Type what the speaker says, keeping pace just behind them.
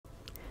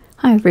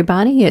Hi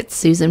everybody, it's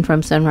Susan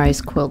from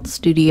Sunrise Quilt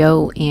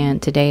Studio,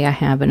 and today I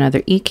have another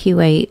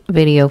Eq8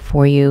 video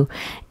for you.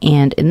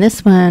 And in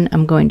this one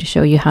I'm going to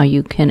show you how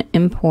you can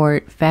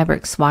import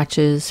fabric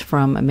swatches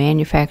from a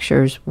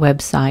manufacturer's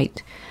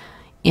website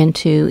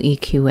into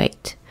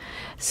Eq8.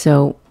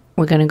 So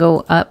we're going to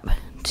go up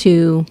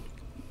to,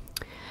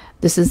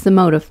 this is the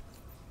Motive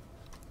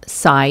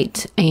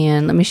site,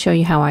 and let me show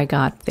you how I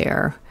got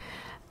there.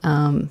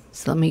 So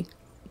let me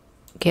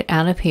get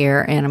out of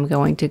here, and I'm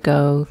going to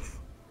go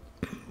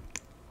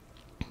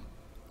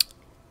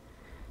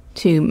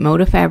to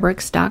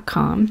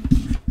motivefabrics.com.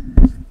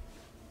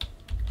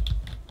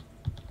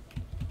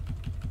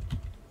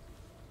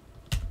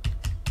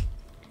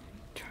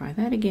 Try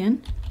that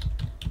again.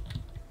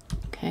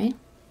 Okay.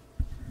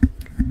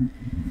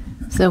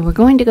 So we're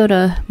going to go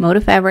to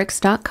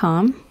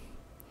motivefabrics.com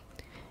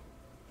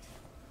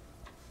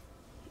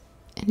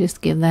and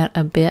just give that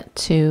a bit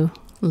to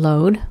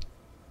load.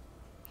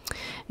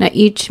 Now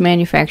each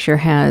manufacturer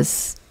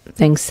has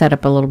things set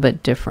up a little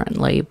bit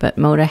differently, but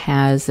Moda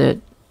has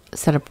it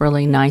set up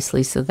really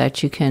nicely so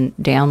that you can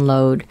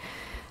download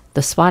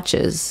the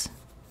swatches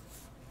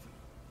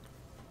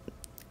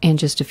in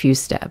just a few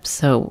steps.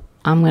 So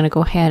I'm going to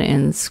go ahead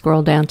and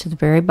scroll down to the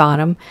very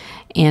bottom,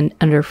 and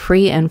under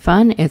free and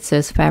fun it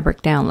says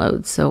fabric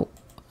download. So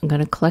I'm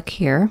going to click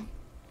here.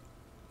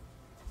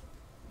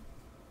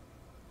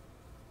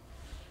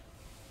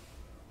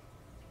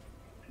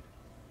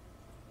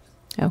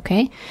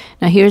 Okay,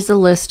 now here's the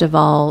list of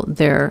all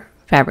their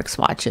fabric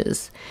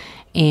swatches,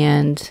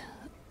 and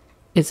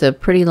it's a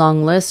pretty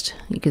long list.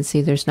 You can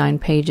see there's 9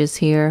 pages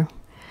here,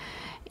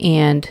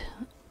 and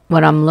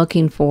what I'm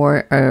looking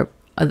for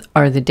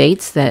are the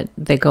dates that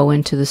they go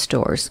into the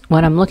stores.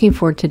 What I'm looking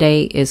for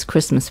today is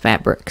Christmas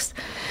fabrics,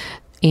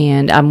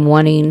 and I'm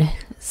wanting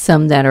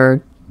some that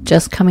are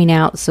just coming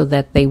out so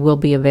that they will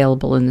be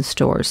available in the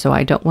stores. So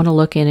I don't want to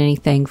look at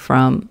anything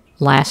from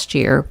last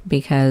year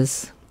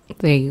because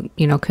they,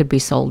 could be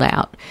sold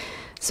out.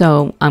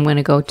 So I'm going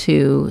to go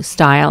to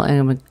Style, and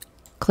I'm going to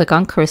click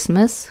on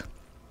Christmas.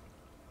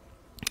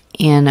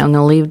 And I'm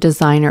going to leave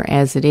designer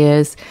as it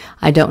is.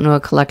 I don't know a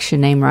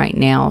collection name right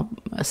now,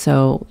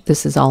 so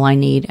this is all I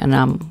need, and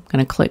I'm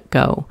going to click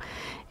go.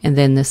 And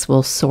then this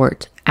will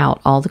sort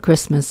out all the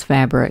Christmas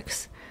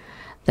fabrics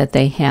that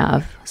they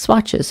have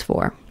swatches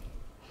for.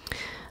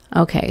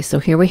 Okay, so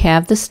here we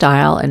have the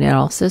style, and it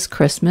all says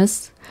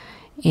Christmas.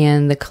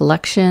 And the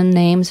collection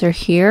names are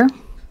here,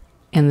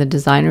 and the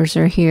designers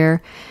are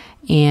here.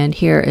 And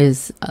here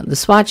is the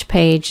swatch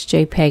page,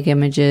 JPEG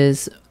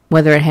images,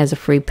 whether it has a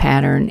free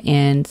pattern,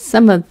 and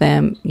some of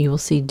them you will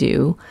see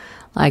do,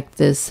 like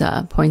this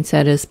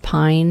Poinsettia's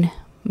Pine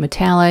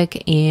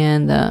Metallic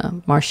and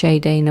the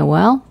Marché de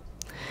Noël,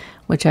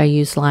 which I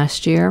used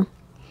last year.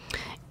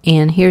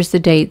 And here's the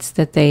dates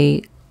that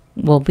they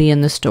will be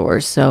in the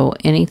stores. So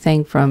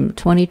anything from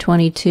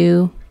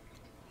 2022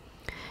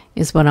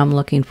 is what I'm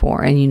looking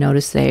for, and you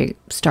notice they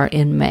start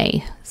in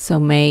May. So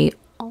May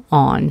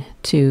on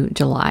to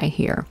July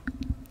here.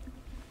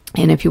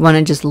 And if you want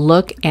to just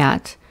look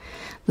at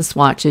the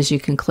swatches, you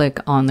can click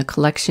on the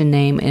collection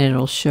name and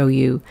it'll show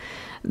you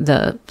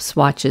the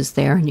swatches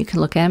there, and you can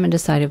look at them and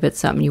decide if it's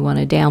something you want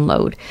to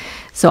download.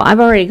 So I've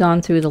already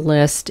gone through the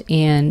list,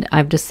 and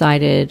I've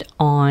decided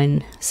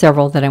on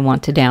several that I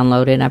want to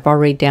download, and I've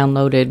already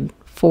downloaded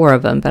 4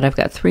 of them, but I've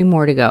got 3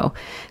 more to go.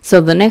 So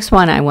the next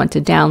one I want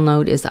to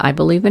download is I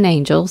Believe in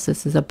Angels.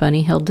 This is a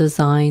Bunny Hill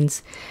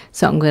Designs.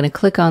 So I'm going to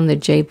click on the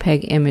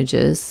JPEG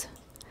images,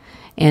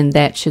 and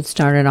that should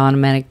start an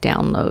automatic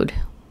download.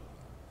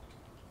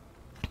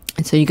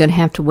 And so you're going to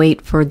have to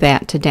wait for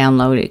that to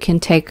download. It can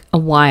take a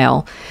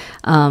while.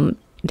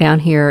 Down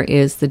here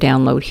is the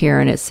download here,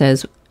 and it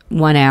says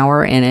 1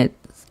 hour, and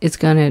it's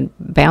going to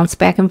bounce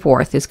back and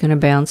forth. It's going to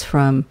bounce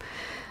from,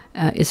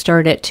 it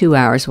started at 2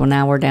 hours. Well,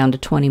 now we're down to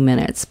 20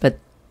 minutes, but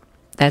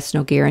that's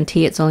no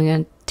guarantee. It's only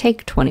going to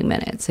take 20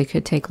 minutes. It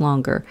could take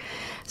longer.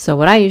 So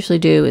what I usually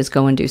do is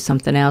go and do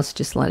something else,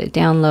 just let it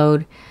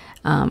download,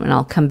 and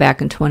I'll come back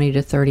in 20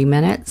 to 30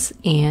 minutes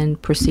and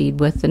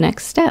proceed with the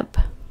next step.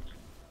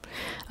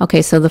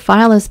 Okay, so the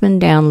file has been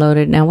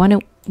downloaded. Now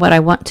what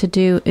I want to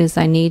do is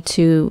I need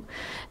to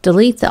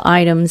delete the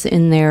items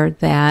in there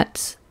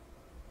that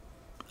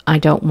I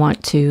don't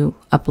want to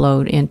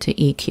upload into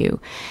EQ.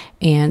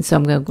 And so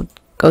I'm going to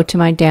go to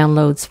my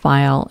downloads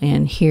file,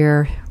 and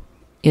here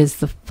is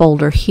the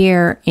folder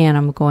here, and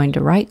I'm going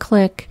to right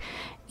click,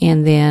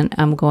 and then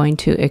I'm going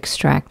to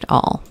extract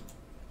all.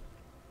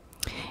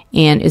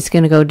 And it's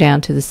going to go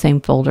down to the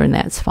same folder, and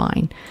that's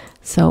fine.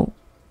 So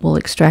we'll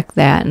extract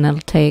that, and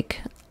it'll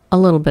take a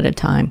little bit of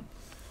time.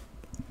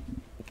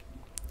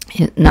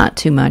 Not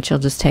too much. It'll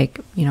just take,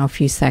 a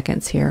few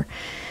seconds here.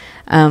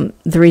 The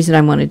reason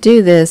I want to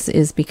do this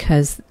is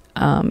because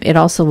it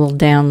also will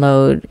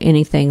download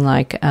anything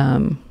like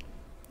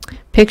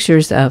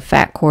pictures of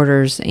fat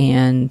quarters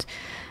and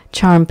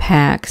charm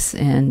packs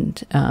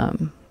and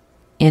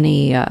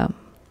any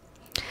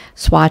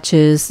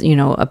swatches,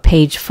 a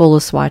page full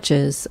of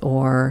swatches,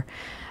 or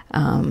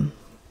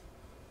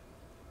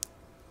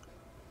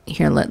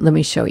here, let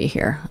me show you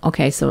here.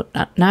 Okay, so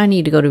now I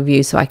need to go to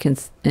view so I can,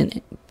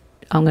 and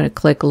I'm going to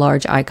click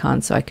large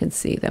icons so I can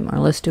see them, or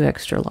let's do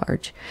extra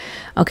large.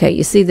 Okay,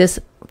 you see this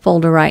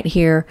folder right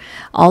here?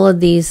 All of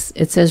these,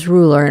 it says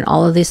ruler, and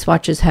all of these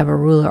swatches have a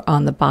ruler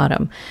on the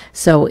bottom.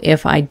 So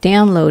if I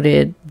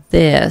downloaded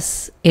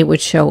this, it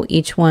would show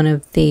each one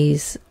of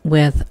these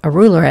with a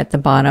ruler at the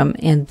bottom,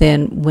 and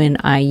then when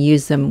I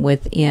use them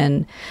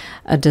within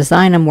a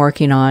design I'm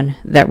working on,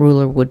 that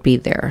ruler would be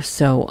there.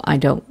 So I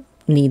don't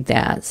need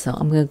that. So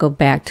I'm going to go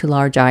back to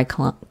large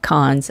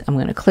icons. I'm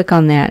going to click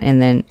on that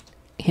and then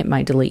hit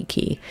my delete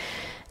key.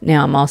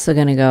 Now I'm also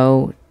going to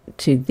go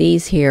to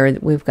these here.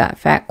 We've got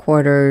fat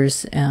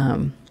quarters,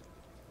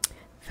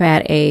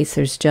 fat ace,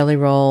 there's jelly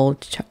roll,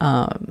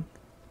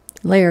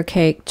 layer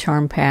cake,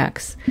 charm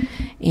packs,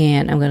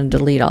 and I'm going to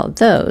delete all of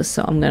those.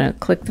 So I'm going to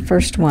click the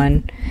first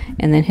one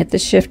and then hit the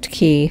shift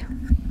key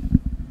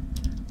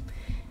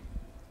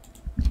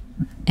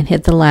and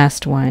hit the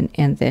last one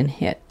and then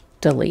hit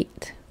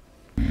delete.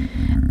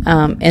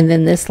 And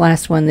then this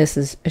last one, this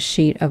is a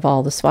sheet of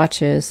all the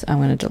swatches. I'm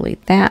going to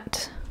delete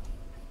that.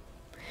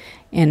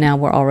 And now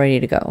we're all ready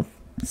to go.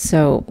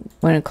 So I'm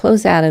going to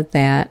close out of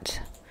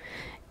that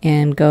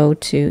and go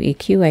to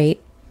Eq8.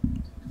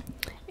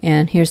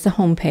 And here's the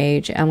home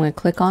page. I'm going to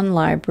click on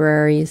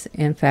libraries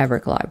and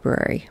fabric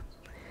library.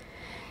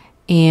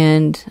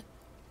 And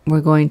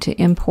we're going to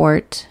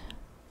import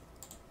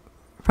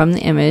from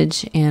the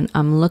image. And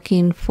I'm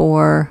looking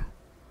for,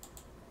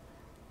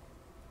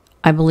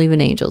 I believe in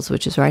angels,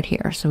 which is right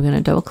here. So we're going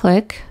to double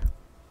click.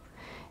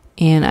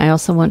 And I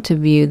also want to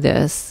view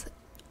this.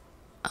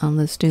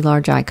 Let's do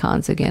large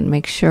icons again.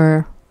 Make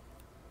sure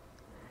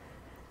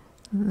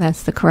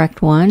that's the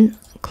correct one.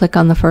 Click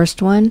on the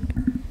first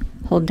one.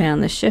 Hold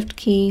down the shift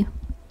key.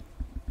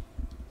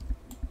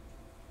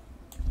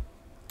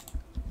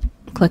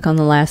 Click on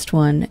the last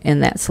one,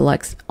 and that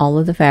selects all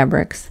of the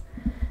fabrics.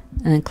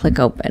 And then click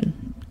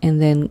open.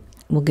 And then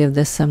we'll give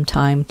this some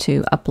time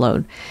to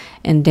upload.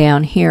 And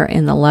down here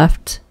in the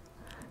left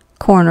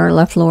corner,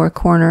 left lower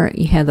corner,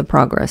 you have the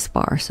progress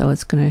bar. So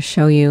it's going to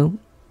show you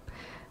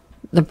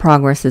the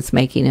progress it's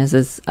making as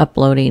it's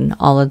uploading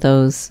all of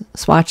those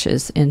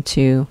swatches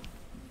into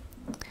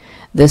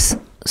this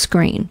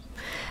screen.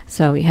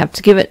 So you have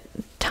to give it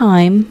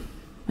time.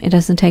 It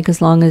doesn't take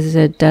as long as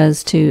it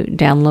does to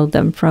download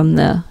them from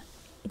the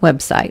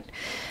website.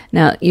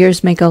 Now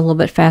yours may go a little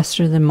bit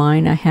faster than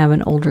mine. I have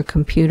an older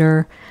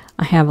computer.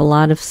 I have a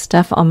lot of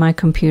stuff on my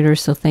computer,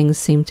 so things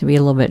seem to be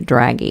a little bit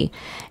draggy.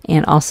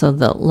 And also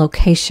the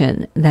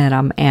location that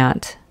I'm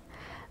at,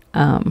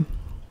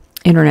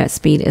 internet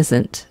speed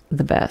isn't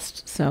the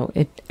best, so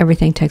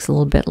everything takes a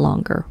little bit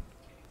longer.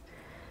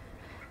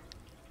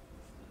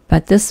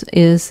 But this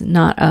is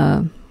not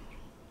a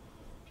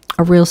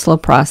real slow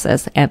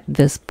process at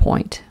this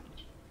point.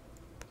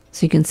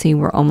 So you can see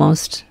we're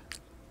almost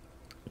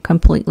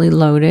completely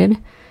loaded,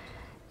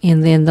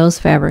 and then those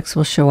fabrics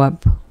will show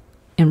up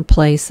in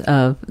place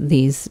of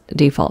these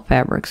default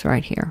fabrics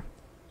right here.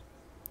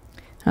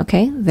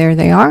 Okay, there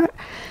they are.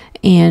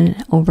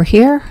 And over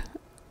here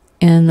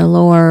in the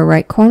lower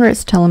right corner,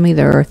 it's telling me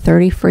there are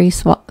 33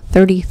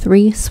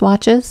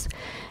 swatches.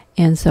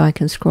 And so I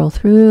can scroll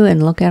through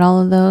and look at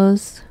all of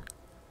those.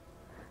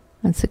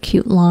 That's a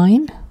cute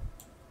line.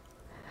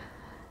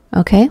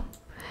 Okay,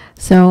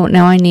 so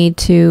now I need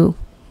to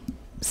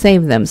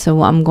save them.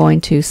 So I'm going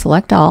to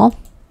select all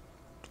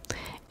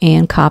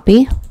and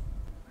copy.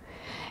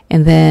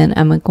 And then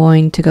I'm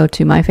going to go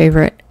to my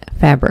favorite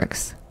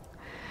fabrics.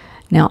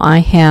 Now I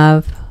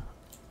have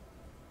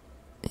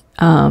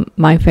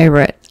my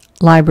favorite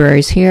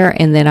libraries here,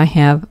 and then I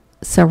have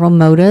several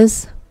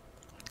modas.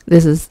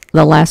 This is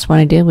the last one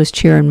I did was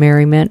Cheer and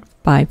Merriment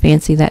by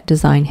Fancy That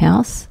Design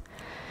House.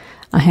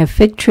 I have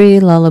Fig Tree,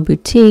 Lala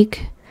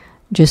Boutique,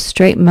 just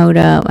straight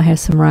moda. I have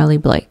some Riley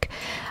Blake.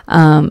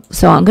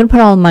 So I'm going to put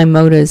all of my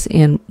modas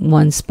in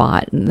one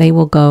spot. They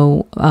will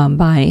go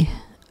by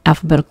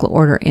alphabetical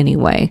order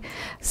anyway.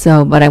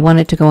 So, but I want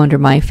it to go under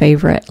my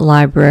favorite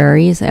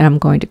libraries, and I'm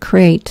going to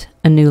create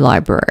a new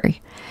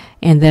library.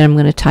 And then I'm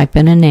going to type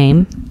in a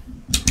name.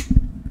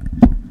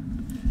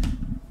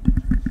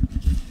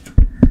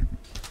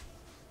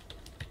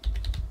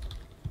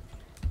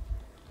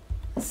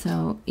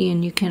 So,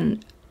 and you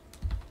can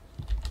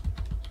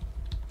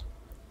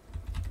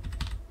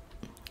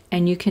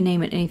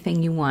name it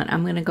anything you want.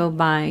 I'm going to go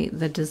by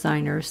the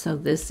designer. So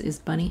this is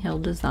Bunny Hill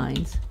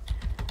Designs.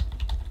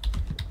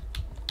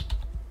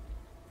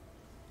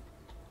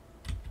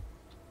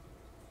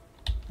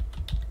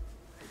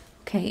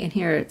 Okay, and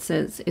here it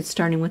says it's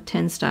starting with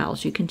 10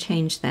 styles. You can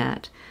change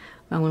that.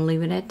 I want to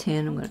leave it at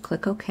 10. I'm going to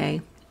click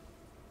OK.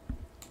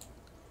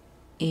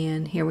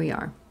 And here we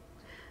are.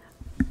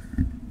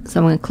 So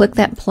I'm going to click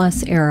that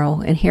plus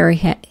arrow, and here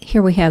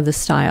we have the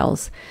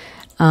styles.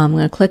 I'm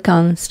going to click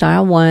on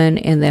style 1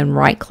 and then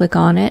right click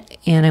on it,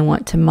 and I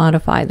want to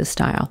modify the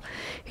style.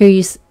 Here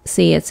you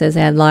see it says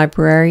add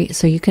library,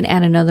 so you can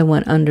add another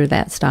one under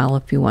that style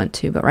if you want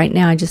to, but right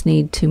now I just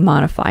need to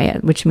modify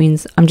it, which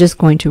means I'm just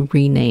going to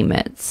rename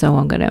it. So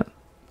I'm going to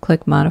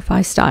click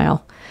modify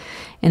style,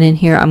 And in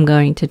here I'm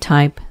going to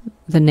type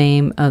the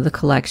name of the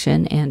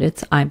collection, and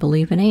it's I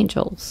Believe in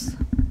Angels.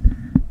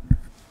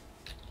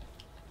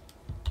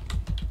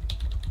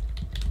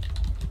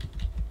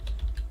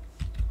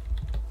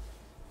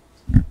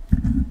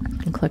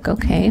 And click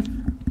OK.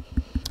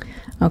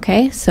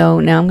 Okay, so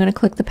now I'm going to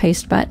click the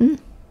paste button.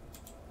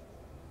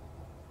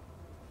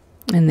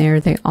 And there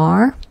they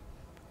are.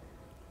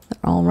 They're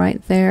all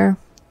right there.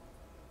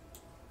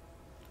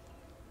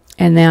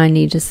 And now I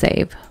need to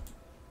save.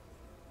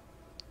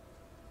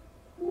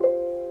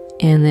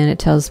 And then it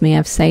tells me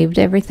I've saved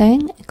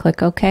everything.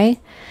 Click OK.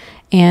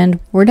 And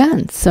we're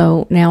done.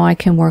 So now I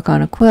can work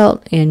on a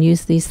quilt and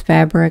use these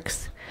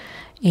fabrics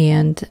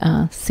and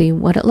see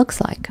what it looks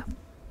like.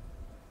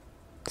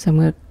 So I'm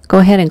going to go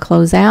ahead and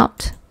close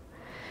out.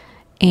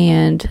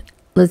 And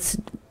let's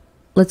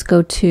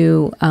go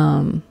to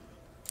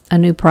a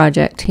new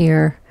project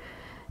here.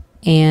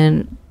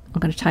 And I'm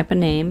going to type a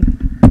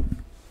name.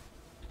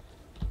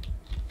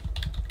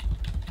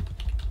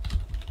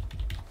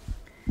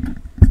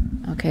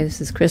 Okay,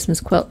 this is Christmas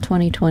Quilt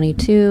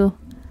 2022.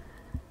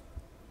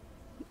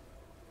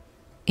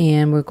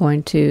 And we're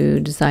going to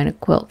design a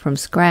quilt from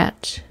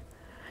scratch.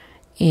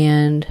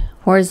 And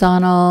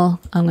horizontal,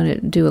 I'm going to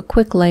do a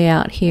quick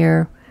layout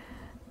here.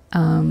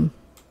 I'm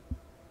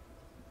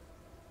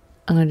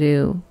going to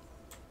do,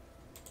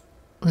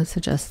 let's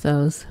adjust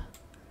those.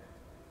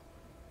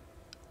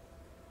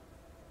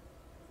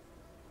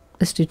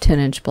 Let's do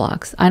 10-inch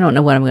blocks. I don't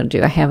know what I'm going to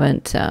do. I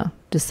haven't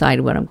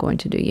decided what I'm going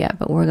to do yet,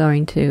 but we're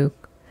going to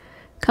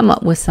come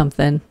up with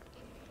something.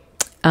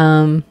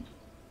 I'm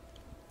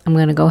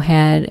going to go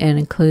ahead and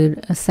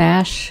include a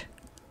sash,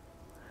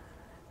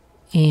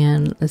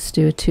 and let's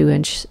do a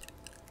 2-inch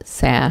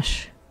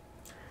sash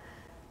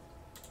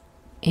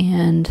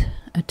and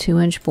a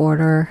 2-inch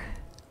border,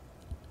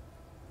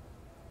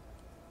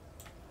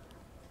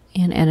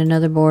 and add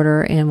another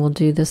border, and we'll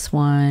do this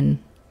one.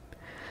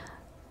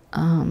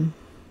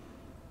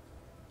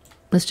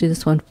 Let's do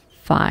this one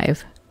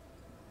 5.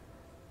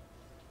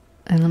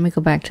 And let me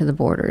go back to the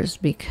borders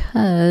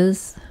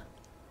because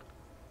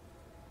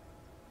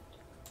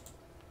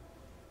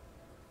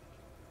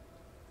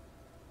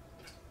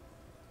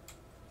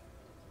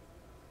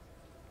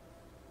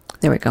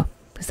there we go,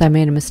 because I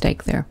made a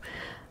mistake there.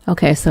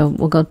 Okay, so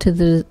we'll go to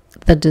the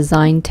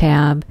design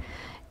tab,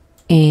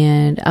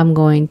 and I'm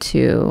going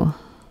to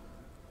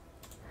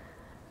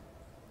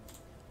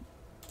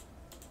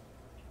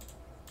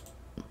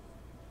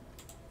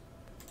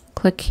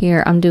click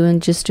here. I'm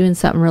just doing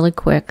something really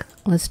quick.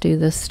 Let's do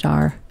this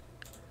star.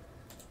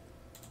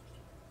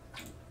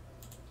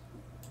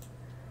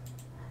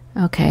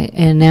 Okay,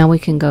 and now we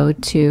can go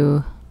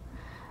to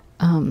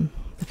the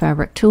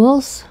fabric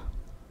tools,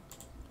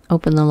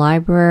 open the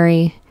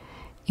library,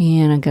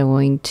 and I'm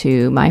going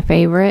to my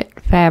favorite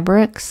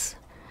fabrics,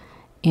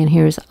 and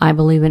here's I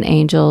Believe in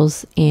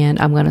Angels, and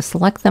I'm going to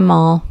select them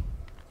all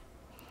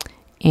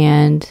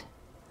and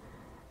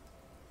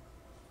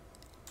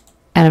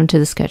add them to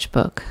the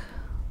sketchbook.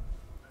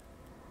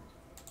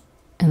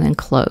 And then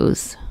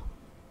close.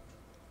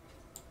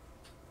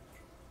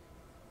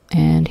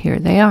 And here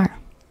they are.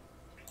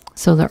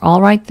 So they're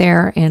all right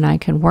there, and I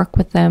can work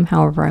with them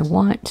however I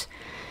want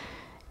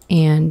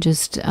and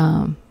just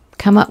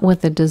come up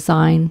with a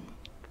design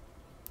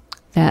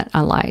that I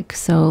like.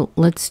 So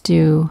let's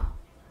do,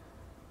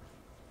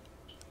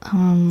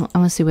 I'm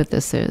going to see what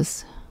this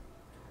is.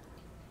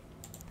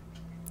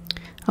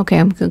 Okay,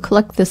 I'm going to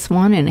collect this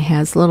one, and it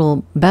has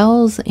little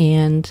bells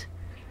and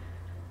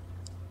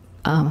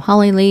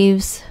holly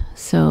leaves.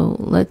 So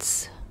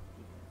let's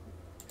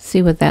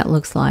see what that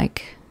looks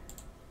like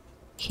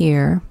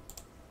here.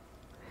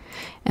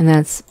 And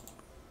that's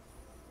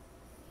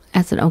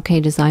an okay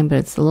design, but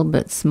it's a little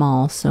bit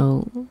small.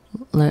 So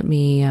let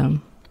me, I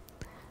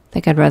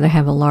think I'd rather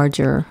have a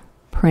larger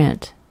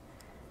print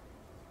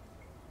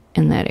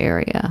in that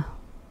area.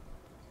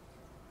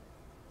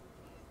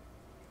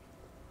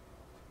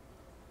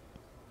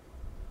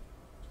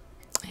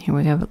 Here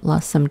we have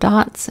some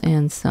dots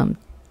and some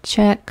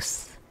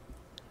checks.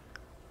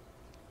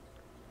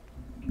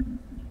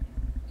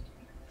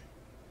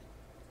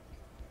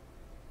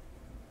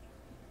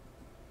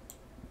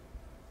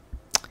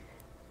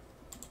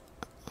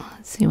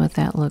 Let's see what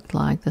that looked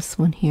like. This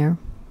one here.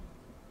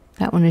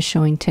 That one is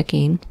showing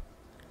ticking.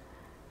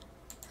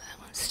 That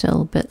one's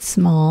still a bit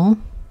small.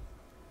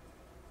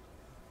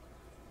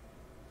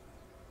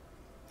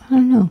 I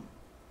don't know.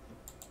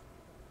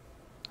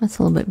 That's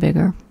a little bit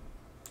bigger.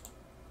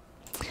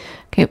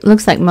 Okay, it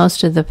looks like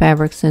most of the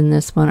fabrics in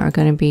this one are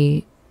going to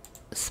be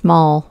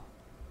small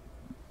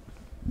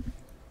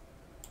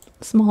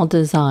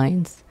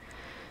designs.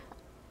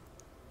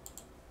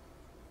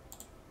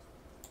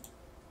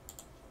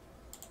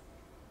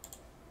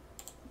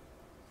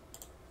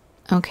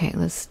 Okay,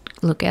 let's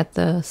look at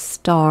the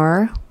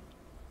star.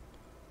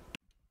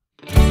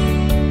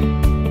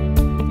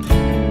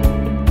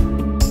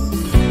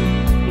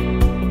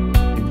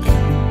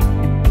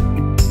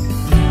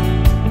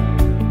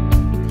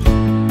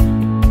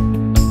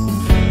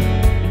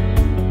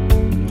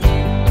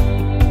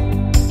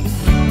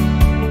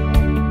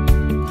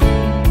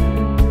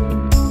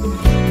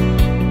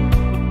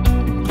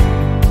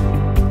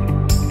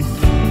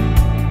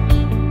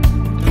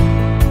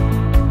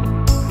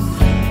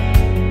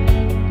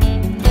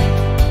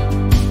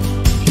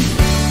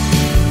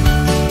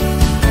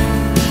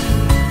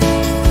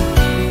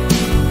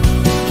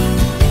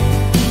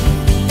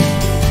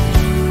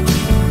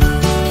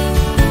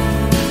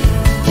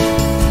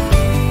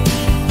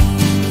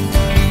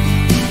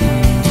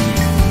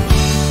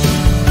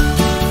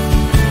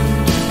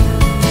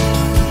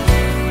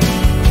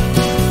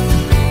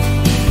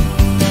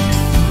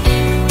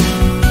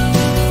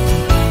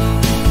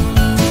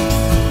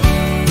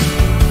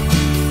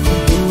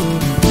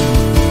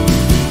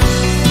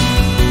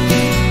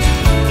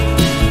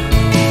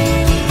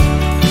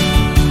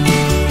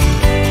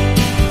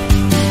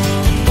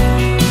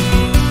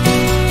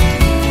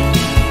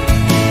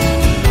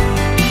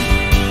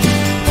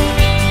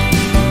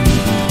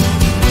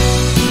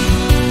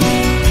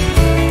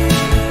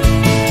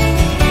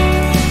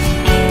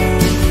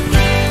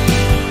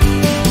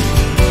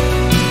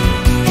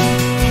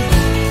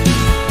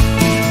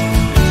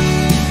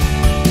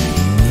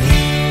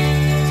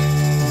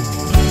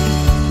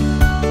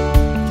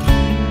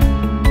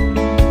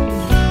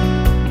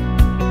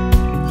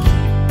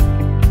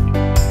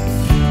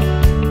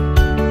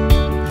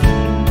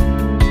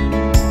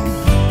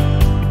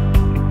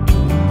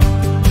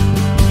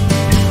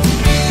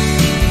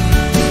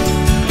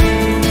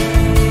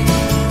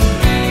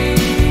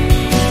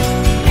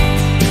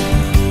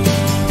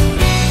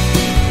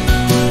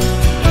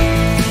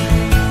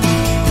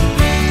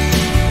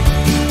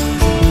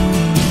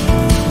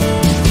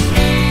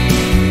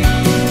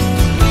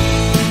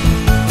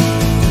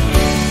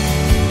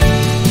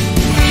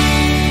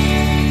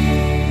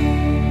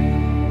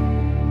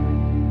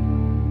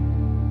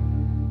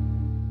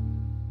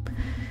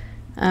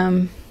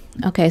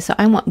 Okay, so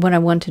what I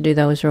want to do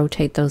though is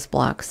rotate those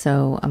blocks.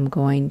 So I'm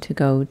going to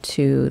go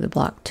to the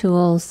block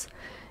tools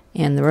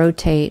and the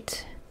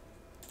rotate,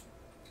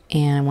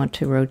 and I want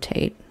to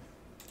rotate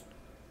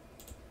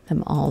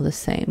them all the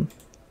same.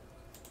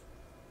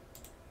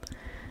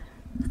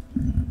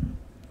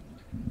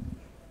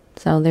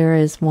 So there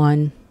is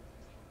one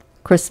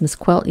Christmas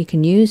quilt you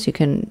can use. You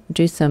can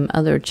do some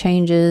other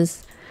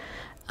changes.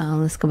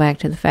 Let's go back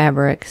to the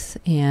fabrics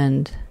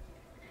and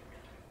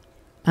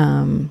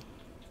let's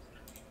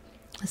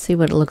see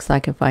what it looks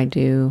like if I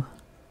do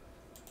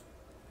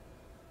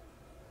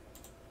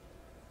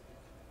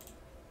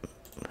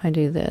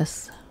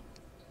this.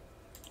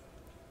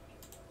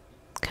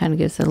 Kind of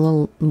gives it a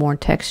little more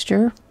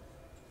texture.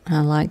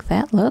 I like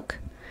that look.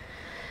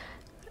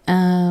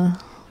 And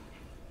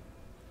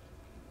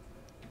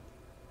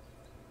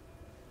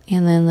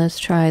then let's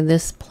try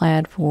this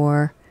plaid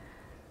for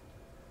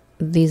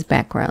these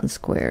background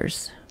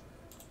squares.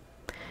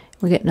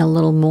 We're getting a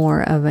little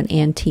more of an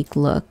antique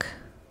look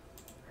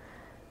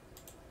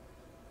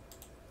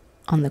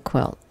on the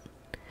quilt.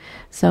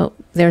 So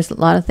there's a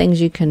lot of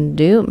things you can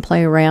do and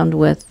play around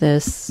with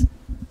this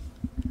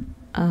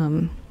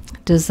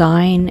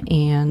design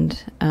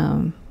and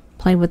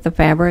play with the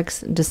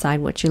fabrics, decide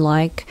what you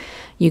like.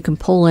 You can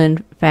pull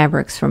in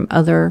fabrics from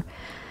other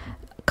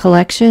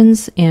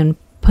collections and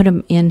put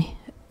them in,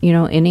 you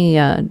know, any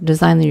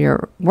design that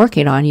you're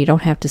working on. You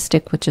don't have to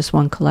stick with just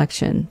one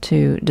collection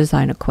to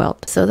design a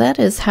quilt. So that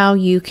is how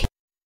you can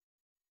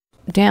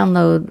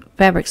download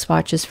fabric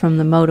swatches from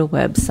the Moda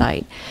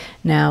website.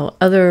 Now,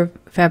 other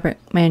fabric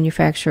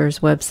manufacturers'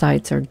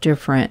 websites are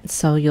different,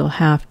 so you'll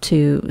have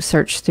to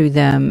search through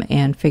them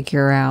and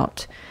figure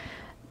out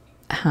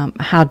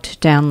how to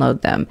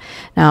download them.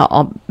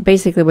 Now,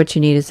 basically what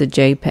you need is a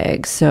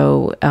JPEG.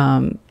 So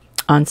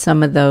on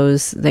some of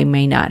those, they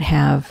may not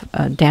have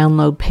a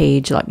download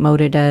page like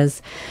Moda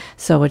does.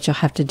 So what you'll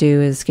have to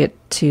do is get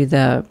to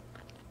the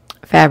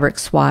fabric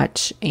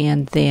swatch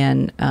and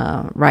then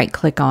right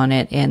click on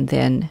it and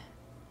then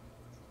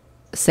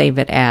save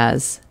it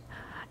as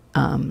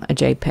a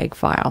JPEG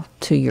file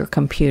to your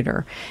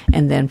computer,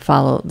 and then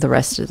follow the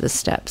rest of the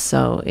steps.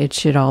 So it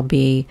should all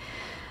be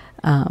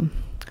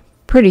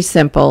pretty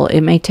simple.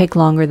 It may take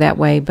longer that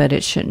way, but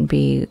it shouldn't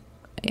be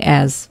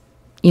as,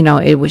 you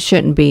know,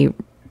 shouldn't be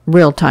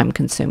real time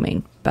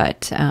consuming.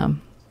 But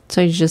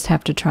so you just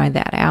have to try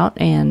that out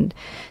and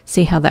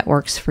see how that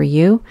works for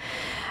you.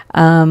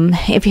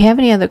 If you have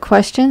any other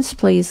questions,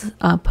 please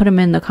put them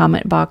in the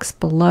comment box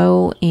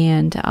below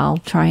and I'll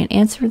try and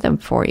answer them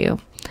for you.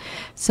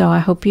 So I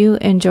hope you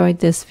enjoyed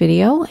this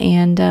video,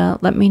 and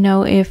let me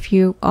know if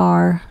you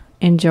are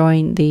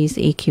enjoying these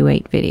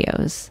EQ8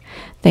 videos.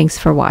 Thanks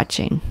for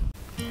watching.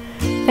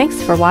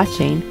 Thanks for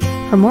watching.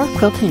 For more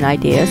quilting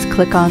ideas,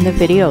 click on the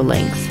video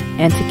links.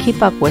 And to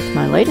keep up with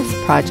my latest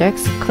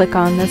projects, click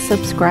on the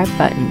subscribe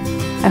button.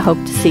 I hope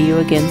to see you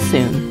again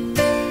soon.